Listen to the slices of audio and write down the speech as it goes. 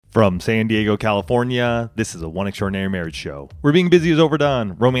From San Diego, California, this is a One Extraordinary Marriage show. Where being busy is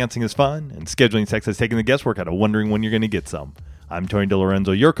overdone, romancing is fun, and scheduling sex has taken the guesswork out of wondering when you're going to get some. I'm Tony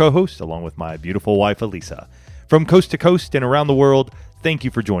DeLorenzo, your co-host, along with my beautiful wife, Elisa. From coast to coast and around the world, thank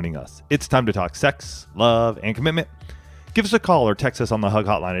you for joining us. It's time to talk sex, love, and commitment. Give us a call or text us on the Hug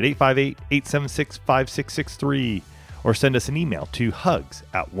Hotline at 858-876-5663, or send us an email to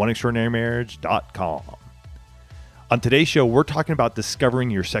hugs@oneextraordinarymarriage.com. On today's show, we're talking about discovering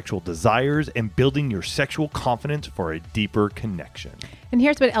your sexual desires and building your sexual confidence for a deeper connection. And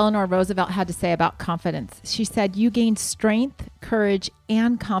here's what Eleanor Roosevelt had to say about confidence. She said, "You gain strength, courage,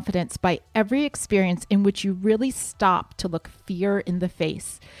 and confidence by every experience in which you really stop to look fear in the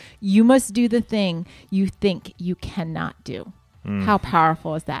face. You must do the thing you think you cannot do." How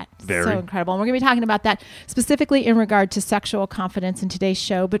powerful is that? Very. So incredible. And we're going to be talking about that specifically in regard to sexual confidence in today's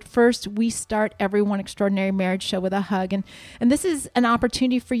show. But first, we start every One Extraordinary Marriage show with a hug. And this is an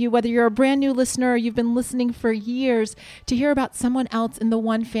opportunity for you, whether you're a brand new listener or you've been listening for years, to hear about someone else in the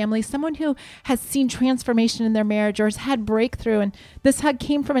One family, someone who has seen transformation in their marriage or has had breakthrough. And this hug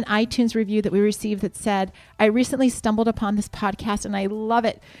came from an iTunes review that we received that said, "I recently stumbled upon this podcast and I love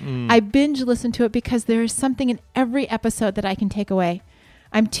it. I binge listened to it because there is something in every episode that I can take away.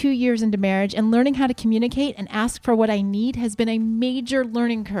 I'm 2 years into marriage and learning how to communicate and ask for what I need has been a major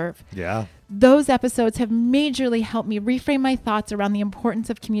learning curve. Yeah. Those episodes have majorly helped me reframe my thoughts around the importance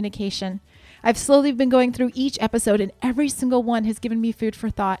of communication. I've slowly been going through each episode and every single one has given me food for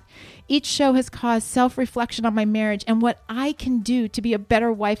thought. Each show has caused self-reflection on my marriage and what I can do to be a better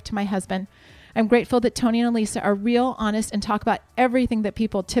wife to my husband. I'm grateful that Tony and Elisa are real, honest, and talk about everything that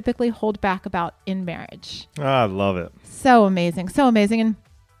people typically hold back about in marriage." I love it. So amazing. So amazing. And,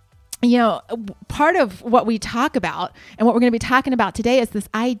 you know, part of what we talk about and what we're going to be talking about today is this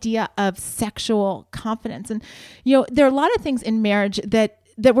idea of sexual confidence. And, you know, there are a lot of things in marriage that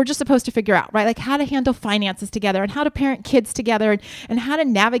we're just supposed to figure out, right? Like how to handle finances together and how to parent kids together and how to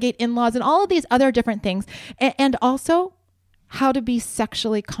navigate in-laws and all of these other different things. And also how to be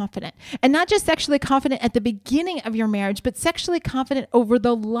sexually confident, and not just sexually confident at the beginning of your marriage, but sexually confident over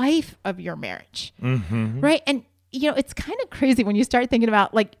the life of your marriage, right? And, you know, it's kind of crazy when you start thinking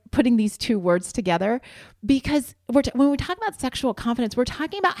about like putting these two words together, because when we talk about sexual confidence, we're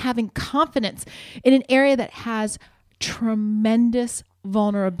talking about having confidence in an area that has tremendous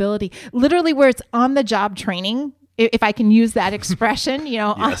vulnerability, literally where it's on the job training, if I can use that expression, you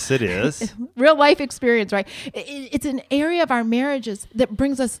know. Yes, it is. Real life experience, right? It's an area of our marriages that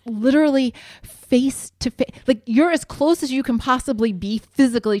brings us literally face to face. Like you're as close as you can possibly be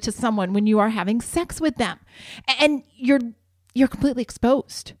physically to someone when you are having sex with them. And you're completely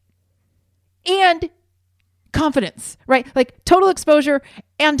exposed. And confidence, right? Like total exposure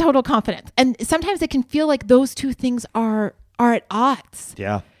and total confidence. And sometimes it can feel like those two things are at odds.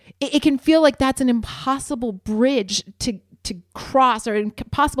 Yeah. It can feel like that's an impossible bridge to cross, or an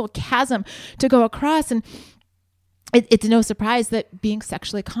impossible chasm to go across. And it's no surprise that being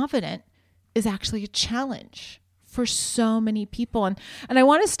sexually confident is actually a challenge for so many people. And I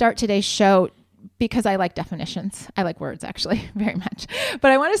want to start today's show because I like definitions. I like words actually very much.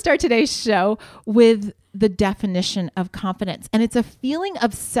 But I want to start today's show with the definition of confidence. And it's a feeling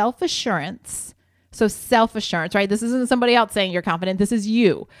of self-assurance. So self-assurance, right? This isn't somebody else saying you're confident. This is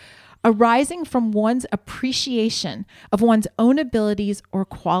you, arising from one's appreciation of one's own abilities or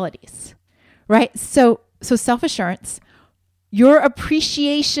qualities, right? So self-assurance, your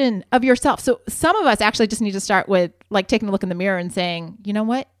appreciation of yourself. So some of us actually just need to start with like taking a look in the mirror and saying, you know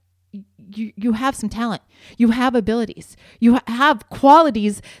what? You have some talent. You have abilities. You have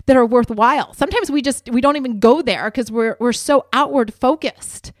qualities that are worthwhile. Sometimes we don't even go there because we're so outward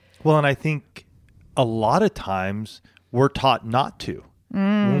focused. Well, and I think a lot of times we're taught not to.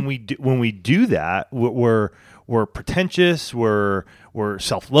 When we do that, we're pretentious, we're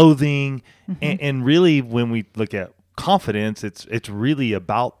self-loathing, and really when we look at confidence, it's really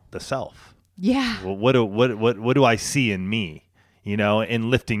about the self. Yeah. Well, what do I see in me, you know, and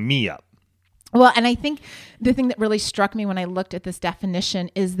lifting me up. Well, and I think the thing that really struck me when I looked at this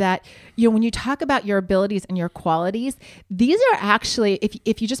definition is that, you know, when you talk about your abilities and your qualities, these are actually,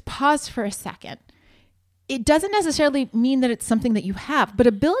 if you just pause for a second, it doesn't necessarily mean that it's something that you have, but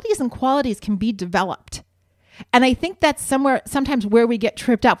abilities and qualities can be developed. And I think that's sometimes where we get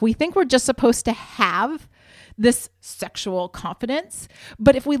tripped up. We think we're just supposed to have this sexual confidence.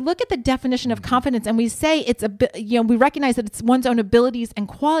 But if we look at the definition of confidence and we say we recognize that it's one's own abilities and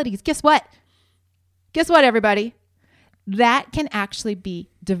qualities, guess what? Guess what, everybody? That can actually be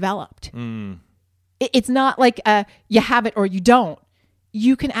developed. It's not like you have it or you don't.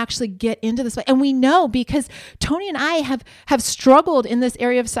 you can actually get into this. And we know because Tony and I have struggled in this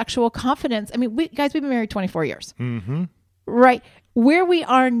area of sexual confidence. I mean, we've been married 24 years, right? Where we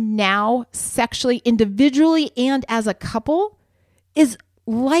are now sexually, individually, and as a couple is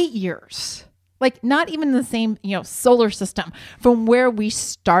light years. Like not even the same, solar system from where we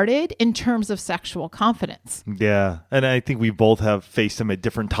started in terms of sexual confidence. Yeah. And I think we both have faced them at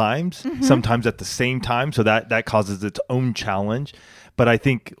different times, sometimes at the same time. So that causes its own challenge. But I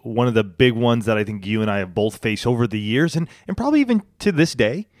think one of the big ones that I think you and I have both faced over the years and probably even to this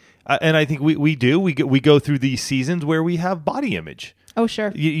day, and I think we go through these seasons where we have body image. Oh, sure.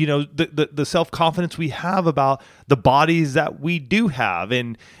 The self-confidence we have about the bodies that we do have.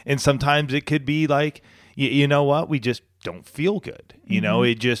 And sometimes it could be like, you know what? We just don't feel good.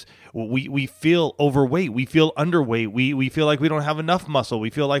 It just, we feel overweight. We feel underweight. We feel like we don't have enough muscle. We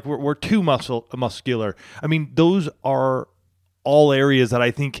feel like we're too muscular. I mean, those are all areas that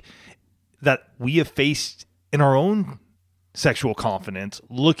I think that we have faced in our own sexual confidence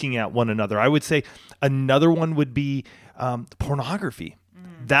looking at one another. I would say another one would be pornography.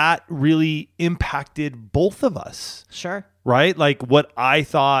 That really impacted both of us. Sure. Right? Like what I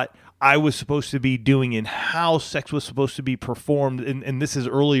thought I was supposed to be doing and how sex was supposed to be performed. And this is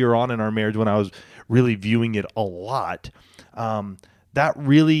earlier on in our marriage when I was really viewing it a lot. That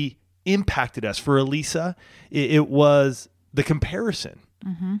really impacted us. For Elisa, it was the comparison.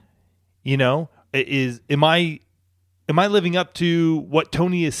 Am I living up to what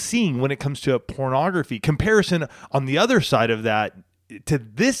Tony is seeing when it comes to a pornography? Comparison on the other side of that, to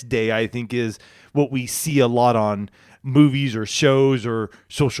this day, I think is what we see a lot on movies or shows or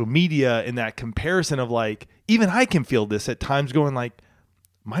social media, in that comparison of like, even I can feel this at times going like,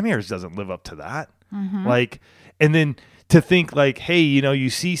 my marriage doesn't live up to that. Like, and then to think like, hey, you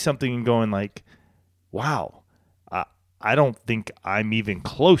see something and going like, wow, I don't think I'm even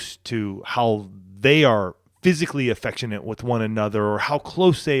close to how they are physically affectionate with one another, or how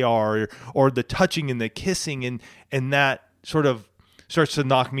close they are, or the touching and the kissing, and that sort of starts to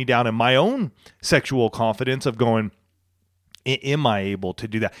knock me down in my own sexual confidence of going, am I able to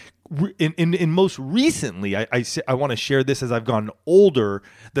do that? In most recently, I want to share this as I've gotten older,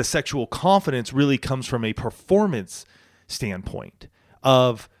 the sexual confidence really comes from a performance standpoint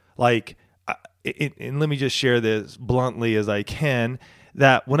of like, and let me just share this bluntly as I can,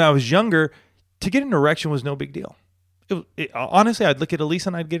 that when I was younger, to get an erection was no big deal. Honestly, I'd look at Elisa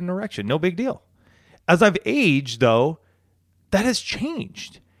and I'd get an erection. No big deal. As I've aged, though, that has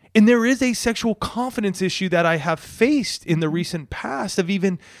changed. And there is a sexual confidence issue that I have faced in the recent past of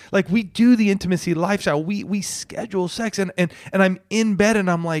even, like, we do the intimacy lifestyle. We schedule sex and I'm in bed and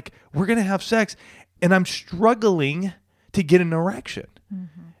I'm like, we're going to have sex. And I'm struggling to get an erection.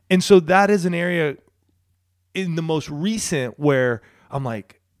 And so that is an area in the most recent where I'm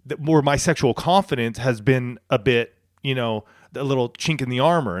like, where my sexual confidence has been a bit, a little chink in the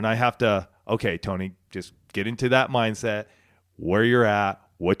armor. And I have to, okay, Tony, just get into that mindset, where you're at,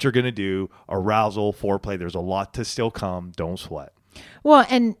 what you're going to do, arousal, foreplay. There's a lot to still come. Don't sweat. Well,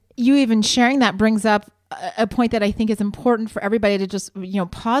 and you even sharing that brings up a point that I think is important for everybody to just,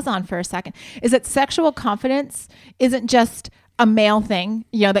 pause on for a second, is that sexual confidence isn't just a male thing,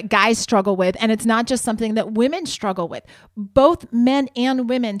 that guys struggle with. And it's not just something that women struggle with. Both men and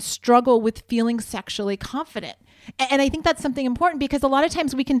women struggle with feeling sexually confident. And I think that's something important, because a lot of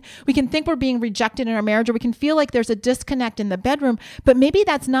times we can think we're being rejected in our marriage, or we can feel like there's a disconnect in the bedroom, but maybe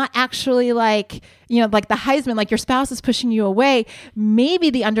that's not actually like, like the Heisman, like your spouse is pushing you away. Maybe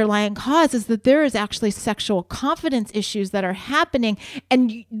the underlying cause is that there is actually sexual confidence issues that are happening.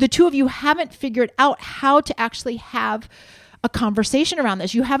 And the two of you haven't figured out how to actually have a conversation around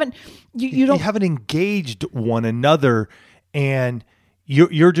this. You haven't engaged one another, and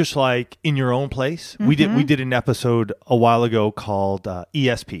you're just like in your own place. We did an episode a while ago called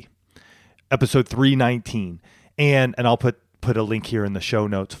ESP, episode 319, and I'll put a link here in the show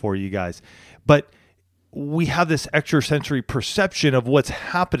notes for you guys. But we have this extrasensory perception of what's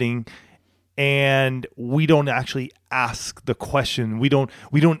happening, and we don't actually ask the question. We don't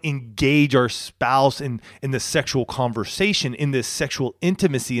engage our spouse in the sexual conversation, in this sexual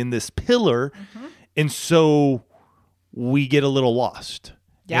intimacy, in this pillar. And so we get a little lost.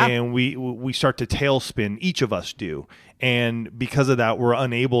 Yeah. And we start to tailspin, each of us do. And because of that, we're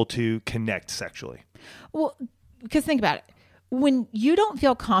unable to connect sexually. Well, because think about it. When you don't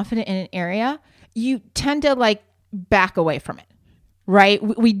feel confident in an area, you tend to back away from it. Right?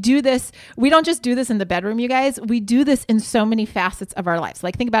 We do this. We don't just do this in the bedroom, you guys. We do this in so many facets of our lives.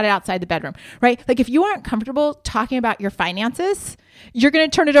 Like, think about it outside the bedroom, right? Like, if you aren't comfortable talking about your finances, you're going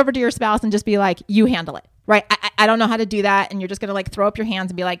to turn it over to your spouse and just be like, you handle it. right? I don't know how to do that. And you're just going to like throw up your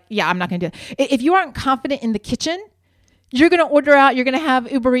hands and be like, yeah, I'm not going to do it. If you aren't confident in the kitchen, you're going to order out, you're going to have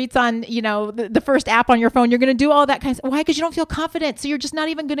Uber Eats on, the first app on your phone. You're going to do all that kind of stuff. Why? Because you don't feel confident. So you're just not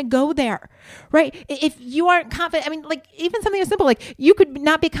even going to go there, right? If you aren't confident, I mean, like even something as simple, like you could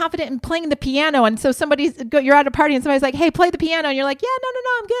not be confident in playing the piano. And so you're at a party and somebody's like, hey, play the piano. And you're like, yeah, no,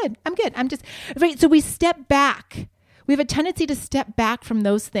 I'm good. I'm just, right? So we step back. We have a tendency to step back from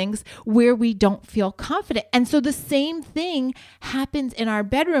those things where we don't feel confident. And so the same thing happens in our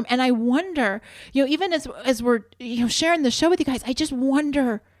bedroom. And I wonder, even as we're, sharing the show with you guys, I just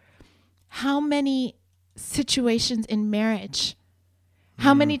wonder how many situations in marriage,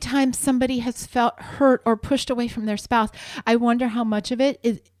 how many times somebody has felt hurt or pushed away from their spouse. I wonder how much of it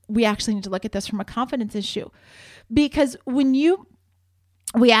is, we actually need to look at this from a confidence issue. Because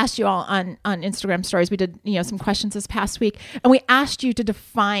we asked you all on Instagram stories. We did, some questions this past week, and we asked you to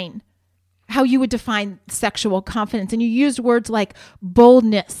define how you would define sexual confidence. And you used words like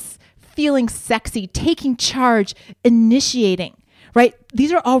boldness, feeling sexy, taking charge, initiating, right?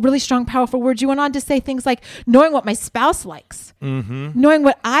 These are all really strong, powerful words. You went on to say things like knowing what my spouse likes, knowing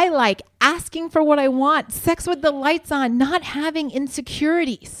what I like, asking for what I want, sex with the lights on, not having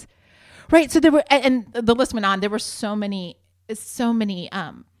insecurities, right? So there were, and the list went on. There were so many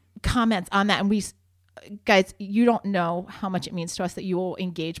comments on that. And guys, you don't know how much it means to us that you will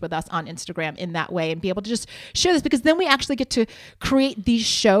engage with us on Instagram in that way and be able to just share this, because then we actually get to create these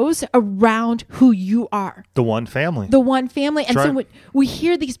shows around who you are. The one family. And so we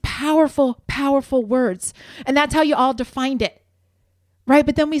hear these powerful, powerful words, and that's how you all defined it. Right.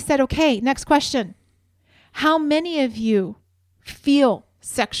 But then we said, okay, next question. How many of you feel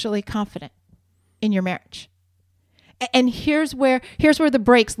sexually confident in your marriage? And here's where the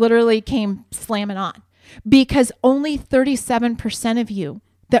brakes literally came slamming on, because only 37% of you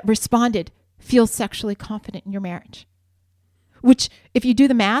that responded feel sexually confident in your marriage, which if you do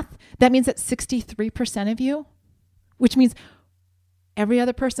the math, that means that 63% of you, which means every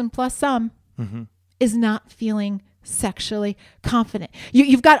other person plus some, is not feeling sexually confident.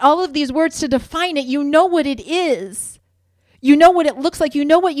 You've got all of these words to define it. You know what it is. You know what it looks like. You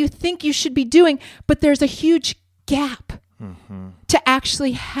know what you think you should be doing, but there's a huge gap to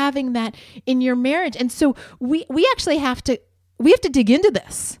actually having that in your marriage. And so we actually have to dig into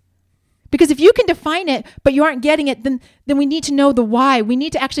this, because if you can define it but you aren't getting it, then we need to know the why. We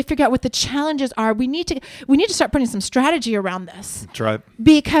need to actually figure out what the challenges are. We need to start putting some strategy around this. That's right.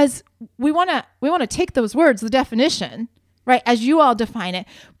 Because we want to take those words, the definition, right, as you all define it,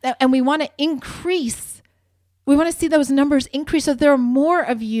 and we want to increase. We want to see those numbers increase so there are more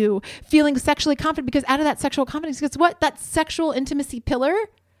of you feeling sexually confident, because out of that sexual confidence, guess what? That sexual intimacy pillar,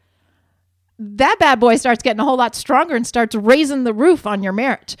 that bad boy starts getting a whole lot stronger and starts raising the roof on your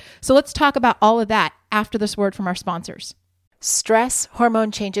marriage. So let's talk about all of that after this word from our sponsors. Stress,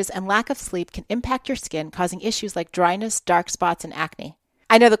 hormone changes, and lack of sleep can impact your skin, causing issues like dryness, dark spots, and acne.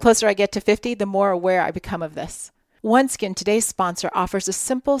 I know the closer I get to 50, the more aware I become of this. OneSkin, today's sponsor, offers a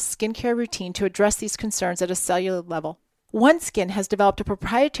simple skincare routine to address these concerns at a cellular level. OneSkin has developed a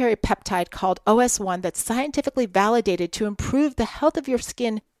proprietary peptide called OS1 that's scientifically validated to improve the health of your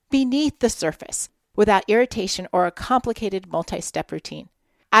skin beneath the surface without irritation or a complicated multi-step routine.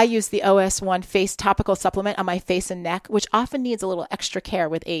 I use the OS1 face topical supplement on my face and neck, which often needs a little extra care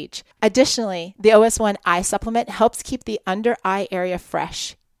with age. Additionally, the OS1 eye supplement helps keep the under eye area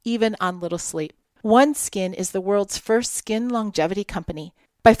fresh, even on little sleep. OneSkin is the world's first skin longevity company.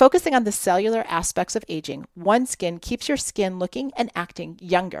 By focusing on the cellular aspects of aging, OneSkin keeps your skin looking and acting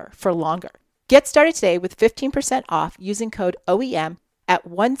younger for longer. Get started today with 15% off using code OEM at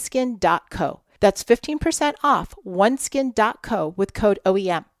oneskin.co. That's 15% off oneskin.co with code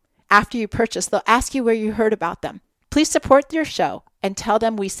OEM. After you purchase, they'll ask you where you heard about them. Please support your show and tell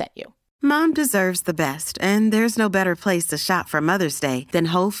them we sent you. Mom deserves the best, and there's no better place to shop for Mother's Day than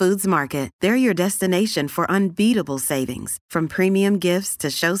Whole Foods Market. They're your destination for unbeatable savings, from premium gifts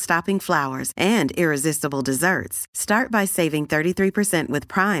to show-stopping flowers and irresistible desserts. Start by saving 33% with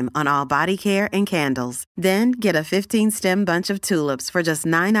Prime on all body care and candles. Then get a 15-stem bunch of tulips for just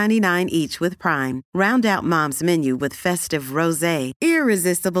 $9.99 each with Prime. Round out Mom's menu with festive rosé,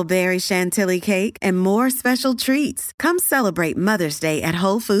 irresistible berry chantilly cake, and more special treats. Come celebrate Mother's Day at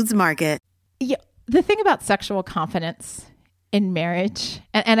Whole Foods Market. Yeah, the thing about sexual confidence in marriage,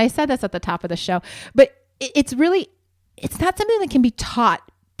 and I said this at the top of the show, but it's not something that can be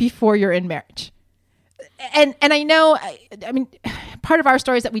taught before you're in marriage. And I know, I mean, part of our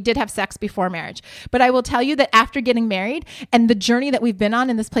story is that we did have sex before marriage, but I will tell you that after getting married and the journey that we've been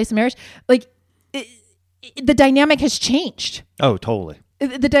on in this place of marriage, like the dynamic has changed. Oh, totally.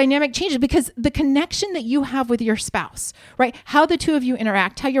 the dynamic changes, because the connection that you have with your spouse, right? How the two of you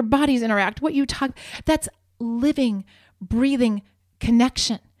interact, how your bodies interact, what you talk, that's living, breathing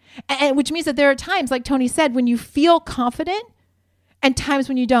connection. And which means that there are times, like Tony said, when you feel confident and times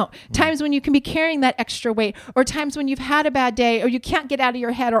when you don't, times when you can be carrying that extra weight, or times when you've had a bad day, or you can't get out of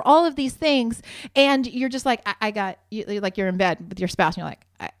your head, or all of these things. And you're just like, like you're in bed with your spouse and you're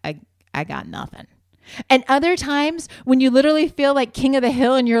like, I got nothing. And other times when you literally feel like king of the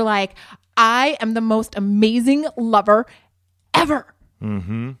hill and you're like, I am the most amazing lover ever.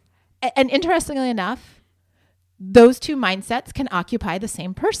 Mm-hmm. And interestingly enough, those two mindsets can occupy the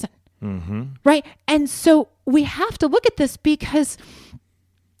same person. Mm-hmm. Right. And so we have to look at this because,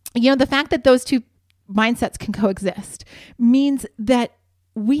 the fact that those two mindsets can coexist means that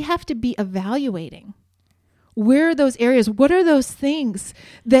we have to be evaluating where are those areas, what are those things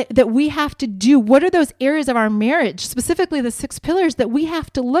that we have to do? What are those areas of our marriage, specifically the 6 pillars that we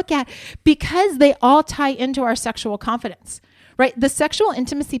have to look at, because they all tie into our sexual confidence, right? The sexual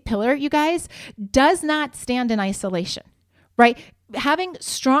intimacy pillar, you guys, does not stand in isolation, right? Having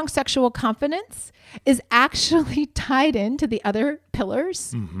strong sexual confidence is actually tied into the other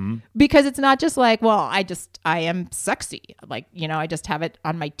pillars, because it's not just like, well, I am sexy. Like, I just have it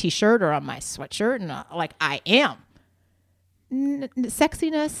on my t-shirt or on my sweatshirt and like I am.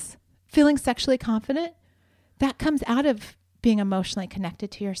 Sexiness, feeling sexually confident, that comes out of being emotionally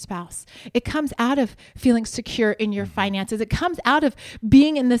connected to your spouse. It comes out of feeling secure in your finances. It comes out of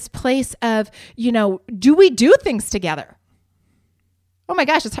being in this place of, do we do things together? Oh my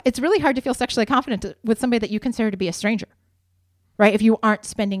gosh, it's really hard to feel sexually confident with somebody that you consider to be a stranger, right? If you aren't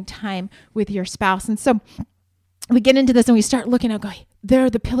spending time with your spouse. And so we get into this and we start looking at, going, there are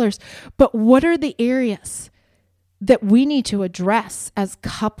the pillars, but what are the areas that we need to address as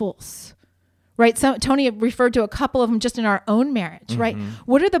couples, right? So Tony referred to a couple of them just in our own marriage, right?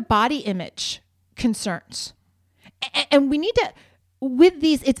 What are the body image concerns? And we need to, with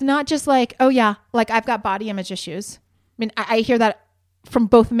these, it's not just like, oh yeah, like I've got body image issues. I mean, I hear that from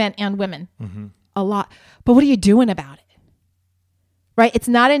both men and women a lot, but what are you doing about it? Right? It's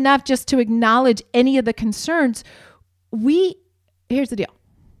not enough just to acknowledge any of the concerns. Here's the deal.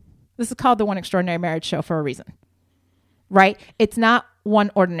 This is called the One Extraordinary Marriage Show for a reason, right? It's not one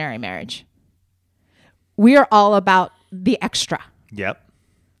ordinary marriage. We are all about the extra. Yep.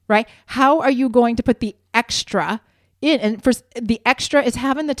 Right? How are you going to put the extra in? And for the extra is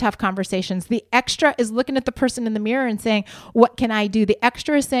having the tough conversations. The extra is looking at the person in the mirror and saying, what can I do? The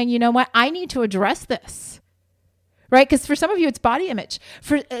extra is saying, you know what? I need to address this, right? Because for some of you, it's body image.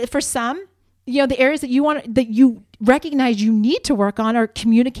 For some, the areas that you recognize you need to work on are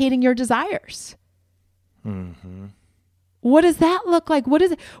communicating your desires. Mm-hmm. What does that look like? What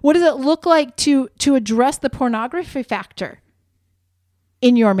does it look like to address the pornography factor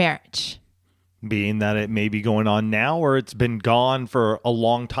in your marriage? Being that it may be going on now, or it's been gone for a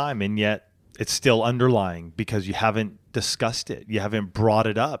long time, and yet it's still underlying because you haven't discussed it. You haven't brought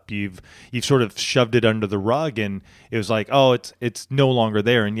it up. You've sort of shoved it under the rug, and it was like, oh, it's no longer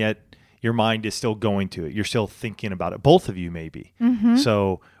there. And yet your mind is still going to it. You're still thinking about it. Both of you maybe. Mm-hmm.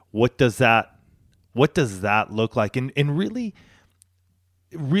 So what does that look like? And really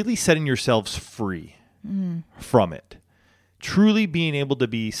setting yourselves free from it. Truly being able to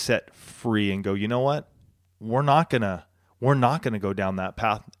be set free and go, you know what? We're not gonna go down that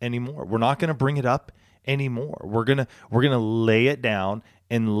path anymore. We're not gonna bring it up anymore. We're gonna lay it down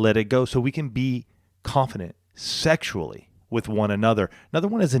and let it go, so we can be confident sexually with one another. Another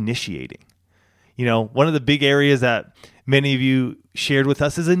one is initiating. One of the big areas that many of you shared with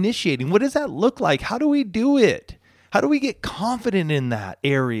us is initiating. What does that look like? How do we do it? How do we get confident in that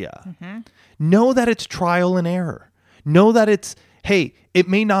area? Mm-hmm. Know that it's trial and error. Know that it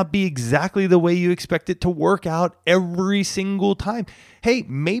may not be exactly the way you expect it to work out every single time. Hey,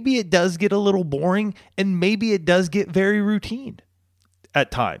 maybe it does get a little boring, and maybe it does get very routine at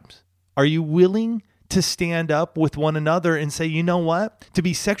times. Are you willing to stand up with one another and say, you know what? To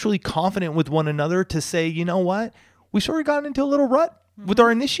be sexually confident with one another, to say, you know what? We sort of got into a little rut with our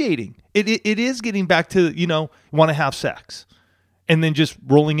initiating. It is getting back to, want to have sex and then just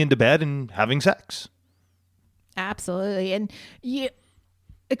rolling into bed and having sex. Absolutely. And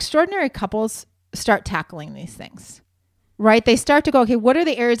extraordinary couples start tackling these things, right? They start to go, okay, what are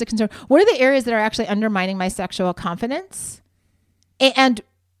the areas of concern? What are the areas that are actually undermining my sexual confidence? And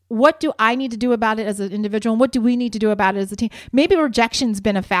what do I need to do about it as an individual? And what do we need to do about it as a team? Maybe rejection's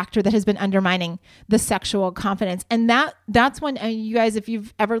been a factor that has been undermining the sexual confidence. And that's when, you guys, if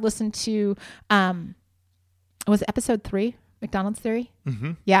you've ever listened to, was it episode 3, McDonald's Theory?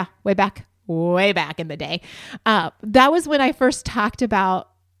 Mm-hmm. Yeah, way back way back in the day. That was when I first talked about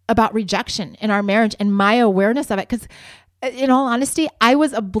rejection in our marriage and my awareness of it. Because in all honesty, I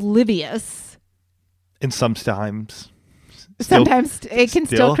was oblivious. And sometimes it can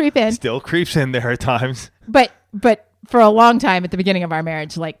still creep in. Still creeps in there at times. But for a long time at the beginning of our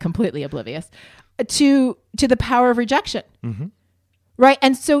marriage, like completely oblivious to the power of rejection. Mm-hmm. Right.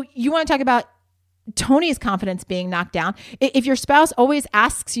 And so you want to talk about Tony's confidence being knocked down. If your spouse always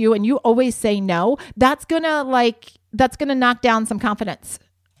asks you and you always say no, that's going to knock down some confidence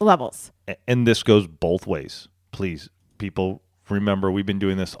levels. And this goes both ways. Please, people, remember, we've been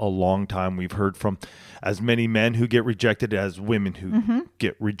doing this a long time. We've heard from as many men who get rejected as women who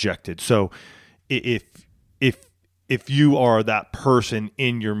get rejected. So if you are that person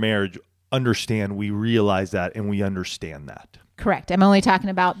in your marriage, understand we realize that and we understand that. Correct. I'm only talking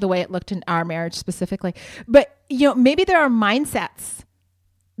about the way it looked in our marriage specifically. But, maybe there are mindsets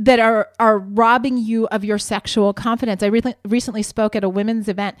that are robbing you of your sexual confidence. I recently spoke at a women's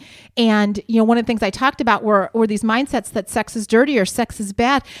event, and, one of the things I talked about were these mindsets that sex is dirty or sex is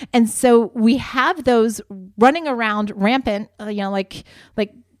bad. And so we have those running around rampant, like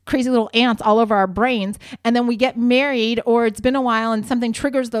crazy little ants all over our brains. And then we get married, or it's been a while and something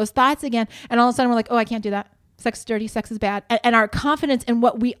triggers those thoughts again. And all of a sudden we're like, oh, I can't do that. Sex is dirty, sex is bad. And our confidence in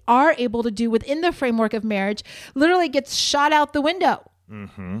what we are able to do within the framework of marriage literally gets shot out the window.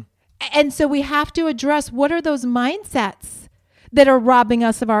 Mm-hmm. And so we have to address, what are those mindsets that are robbing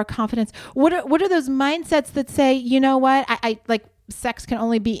us of our confidence? What are those mindsets that say, you know what, I like sex can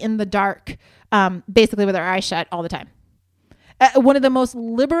only be in the dark, basically with our eyes shut all the time. One of the most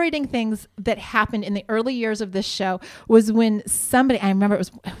liberating things that happened in the early years of this show was when somebody, I remember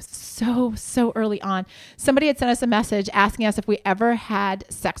it was so early on, somebody had sent us a message asking us if we ever had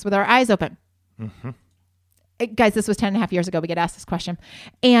sex with our eyes open. Mm-hmm. Guys, this was 10 and a half years ago. We get asked this question.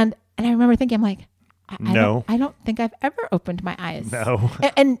 And I remember thinking, I'm like, I don't think I've ever opened my eyes. No.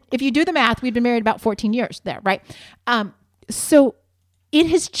 And if you do the math, we'd been married about 14 years there, right? So it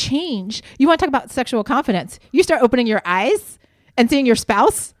has changed. You want to talk about sexual confidence. You start opening your eyes and seeing your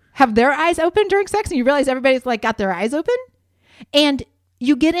spouse have their eyes open during sex, and you realize everybody's like got their eyes open, and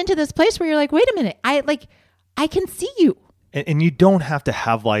you get into this place where you're like, wait a minute, I can see you. And you don't have to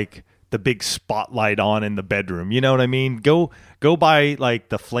have like the big spotlight on in the bedroom. You know what I mean? Go buy like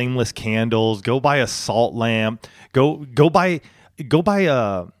the flameless candles, go buy a salt lamp, go buy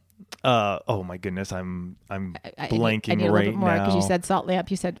a oh my goodness, I'm blanking I need a right little bit more, now. because you said salt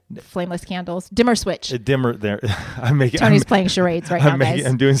lamp, you said flameless candles, dimmer switch. A dimmer there. Tony's playing charades right now, guys.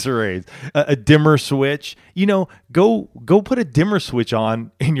 I'm doing charades. A dimmer switch. Go put a dimmer switch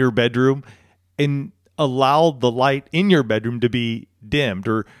on in your bedroom and allow the light in your bedroom to be dimmed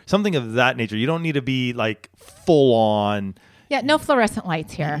or something of that nature. You don't need to be like full on. Yeah, no fluorescent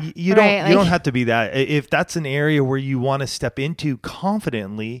lights here. You don't have to be that. If that's an area where you want to step into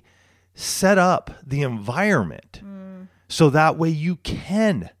confidently, set up the environment so that way you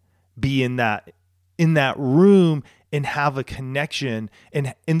can be in that room and have a connection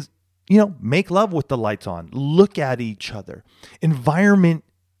and make love with the lights on. Look at each other. Environment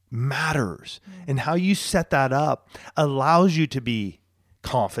matters, and how you set that up allows you to be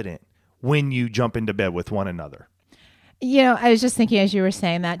confident when you jump into bed with one another. I was just thinking as you were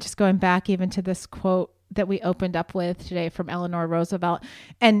saying that, just going back even to this quote that we opened up with today from Eleanor Roosevelt.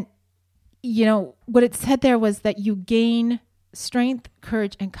 And, what it said there was that you gain strength,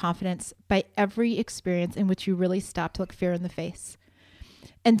 courage, and confidence by every experience in which you really stop to look fear in the face.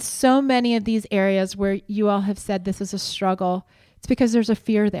 And so many of these areas where you all have said this is a struggle, it's because there's a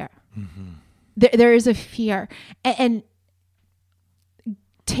fear there. Mm-hmm. There is a fear. And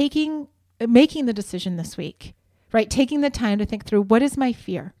making the decision this week, right? Taking the time to think through, what is my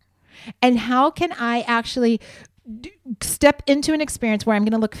fear? And how can I actually step into an experience where I'm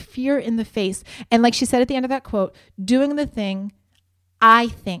going to look fear in the face? And like she said at the end of that quote, doing the thing I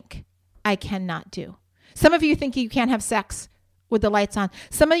think I cannot do. Some of you think you can't have sex with the lights on.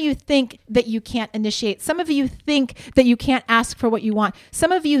 Some of you think that you can't initiate. Some of you think that you can't ask for what you want.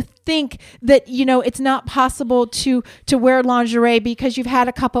 Some of you think that, it's not possible to wear lingerie because you've had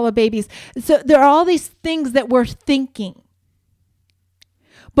a couple of babies. So there are all these things that we're thinking.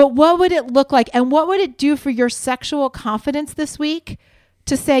 But what would it look like? And what would it do for your sexual confidence this week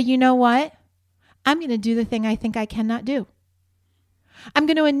to say, you know what? I'm going to do the thing I think I cannot do. I'm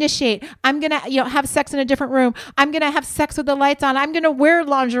going to initiate. I'm going to, have sex in a different room. I'm going to have sex with the lights on. I'm going to wear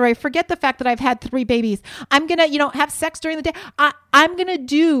lingerie. Forget the fact that I've had 3 babies. I'm going to, have sex during the day. I'm going to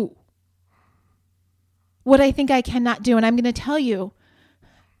do what I think I cannot do. And I'm going to tell you,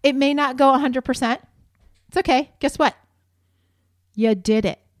 it may not go 100%. It's okay. Guess what? You did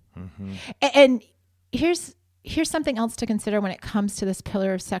it. And here's something else to consider when it comes to this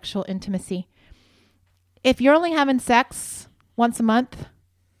pillar of sexual intimacy. If you're only having sex once a month,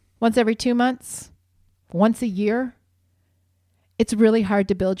 once every 2 months, once a year, it's really hard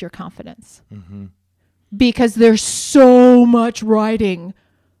to build your confidence because there's so much riding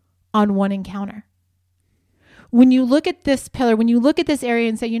on one encounter. When you look at this pillar, when you look at this area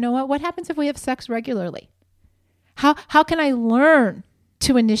and say, you know what happens if we have sex regularly? How can I learn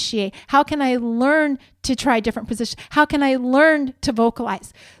to initiate? How can I learn to try different positions? How can I learn to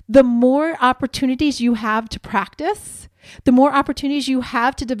vocalize? The more opportunities you have to practice, the more opportunities you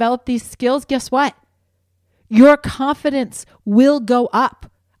have to develop these skills, guess what? Your confidence will go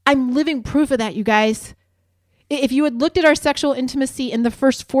up. I'm living proof of that, you guys. If you had looked at our sexual intimacy in the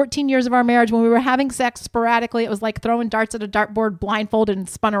first 14 years of our marriage, when we were having sex sporadically, it was like throwing darts at a dartboard blindfolded and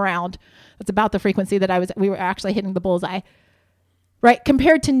spun around. That's about the frequency that we were actually hitting the bullseye. Right?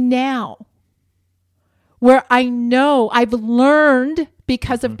 Compared to now, where I know I've learned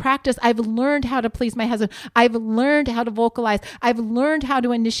because of practice, I've learned how to please my husband. I've learned how to vocalize. I've learned how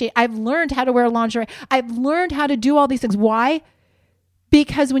to initiate. I've learned how to wear lingerie. I've learned how to do all these things. Why?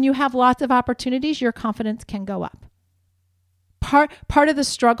 Because when you have lots of opportunities, your confidence can go up. Part of the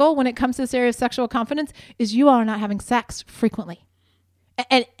struggle when it comes to this area of sexual confidence is you all are not having sex frequently.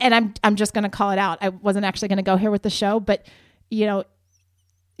 And I'm just going to call it out. I wasn't actually going to go here with the show, but you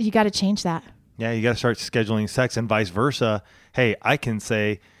got to change that. Yeah, you got to start scheduling sex and vice versa. Hey, I can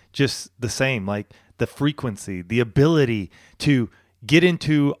say just the same, like the frequency, the ability to get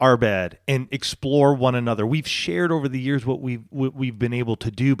into our bed and explore one another. We've shared over the years what we've been able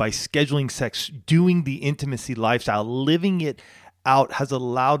to do by scheduling sex, doing the intimacy lifestyle, living it out has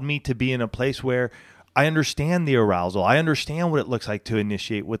allowed me to be in a place where I understand the arousal. I understand what it looks like to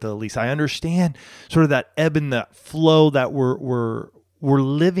initiate with Elise. I understand sort of that ebb and that flow that we're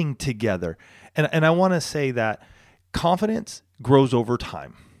living together. And I want to say that confidence grows over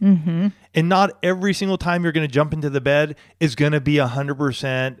time. Mm-hmm. And not every single time you're going to jump into the bed is going to be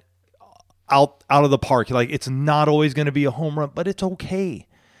 100% out of the park. Like, it's not always going to be a home run, but it's okay.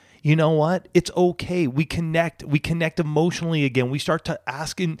 You know what? It's okay. We connect emotionally again. We start to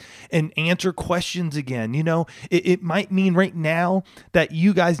ask and answer questions again. It might mean right now that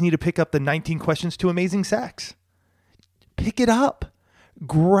you guys need to pick up the 19 Questions to Amazing Sex. Pick it up.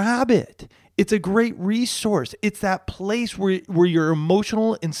 Grab it. It's a great resource. It's that place where your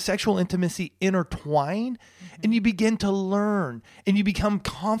emotional and sexual intimacy intertwine, and you begin to learn and you become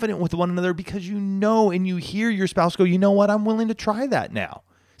confident with one another because you know and you hear your spouse go, you know what? I'm willing to try that now.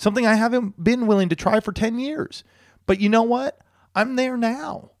 Something I haven't been willing to try for 10 years. But you know what? I'm there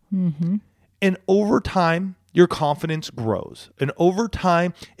now. Mm-hmm. And over time, your confidence grows. And over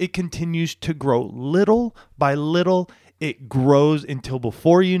time, it continues to grow. Little by little, it grows until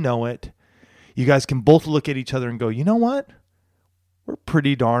before you know it, you guys can both look at each other and go, you know what? We're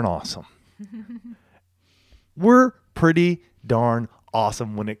pretty darn awesome. We're pretty darn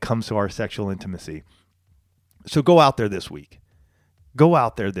awesome when it comes to our sexual intimacy. So go out there this week.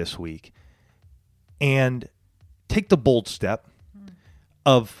 And take the bold step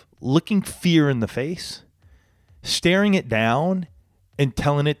of looking fear in the face, staring it down, and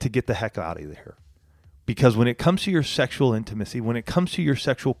telling it to get the heck out of there. Because when it comes to your sexual intimacy, when it comes to your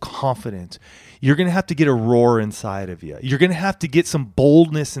sexual confidence, you're going to have to get a roar inside of you. You're going to have to get some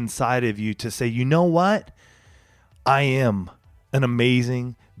boldness inside of you to say, you know what? I am an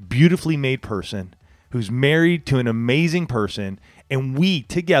amazing, beautifully made person who's married to an amazing person. And we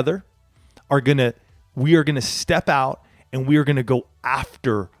together are going to step out and we are going to go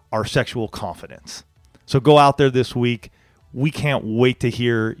after our sexual confidence. So go out there this week. We can't wait to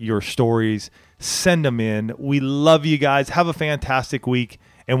hear your stories. Send them in. We love you guys. Have a fantastic week,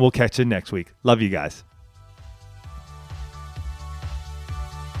 and we'll catch you next week. Love you guys.